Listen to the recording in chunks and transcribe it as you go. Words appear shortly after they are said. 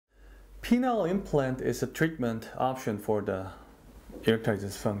penile implant is a treatment option for the erectile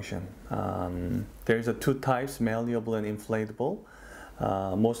dysfunction. There's two types, malleable and inflatable.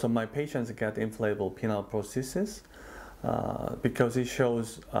 Most of my patients get inflatable penile prosthesis because it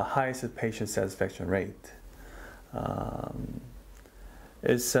shows a highest patient satisfaction rate.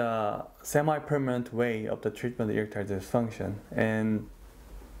 It's a semi-permanent way of the treatment of erectile dysfunction, and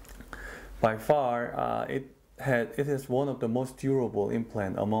by far it is one of the most durable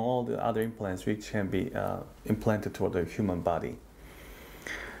implants among all the other implants which can be implanted toward the human body.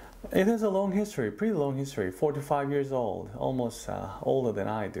 It has a long history, pretty long history, 45 years old, almost older than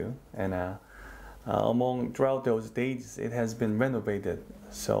I do, and throughout those days it has been renovated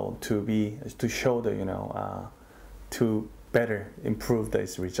so to show the to better improve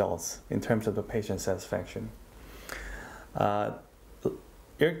these results in terms of the patient satisfaction.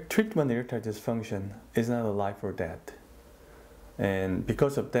 Treatment of erectile dysfunction is not a life or death, and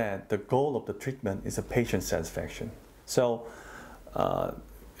because of that, the goal of the treatment is a patient satisfaction. So,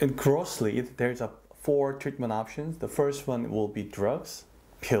 grossly, there's 4 treatment options. The first one will be drugs,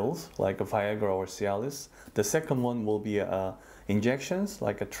 pills like a Viagra or Cialis. The second one will be injections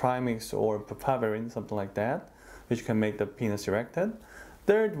like a Trimix or Papaverine, something like that, which can make the penis erected.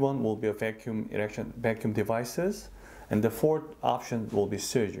 Third one will be a vacuum devices. And the fourth option will be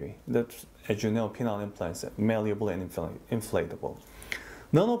surgery. That's, as you know, penile implants, malleable and inflatable.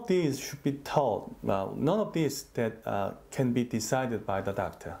 None of these should be taught, none of these that can be decided by the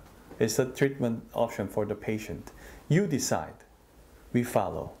doctor. It's a treatment option for the patient. You decide, we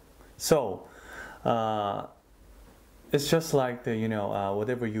follow. So, it's just like the,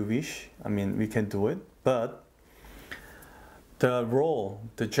 whatever you wish, we can do it, but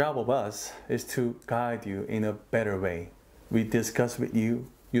the job of us is to guide you in a better way. We discuss with you,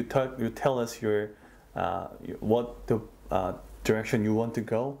 you tell us what the direction you want to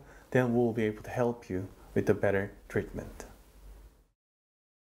go, then we'll be able to help you with the better treatment.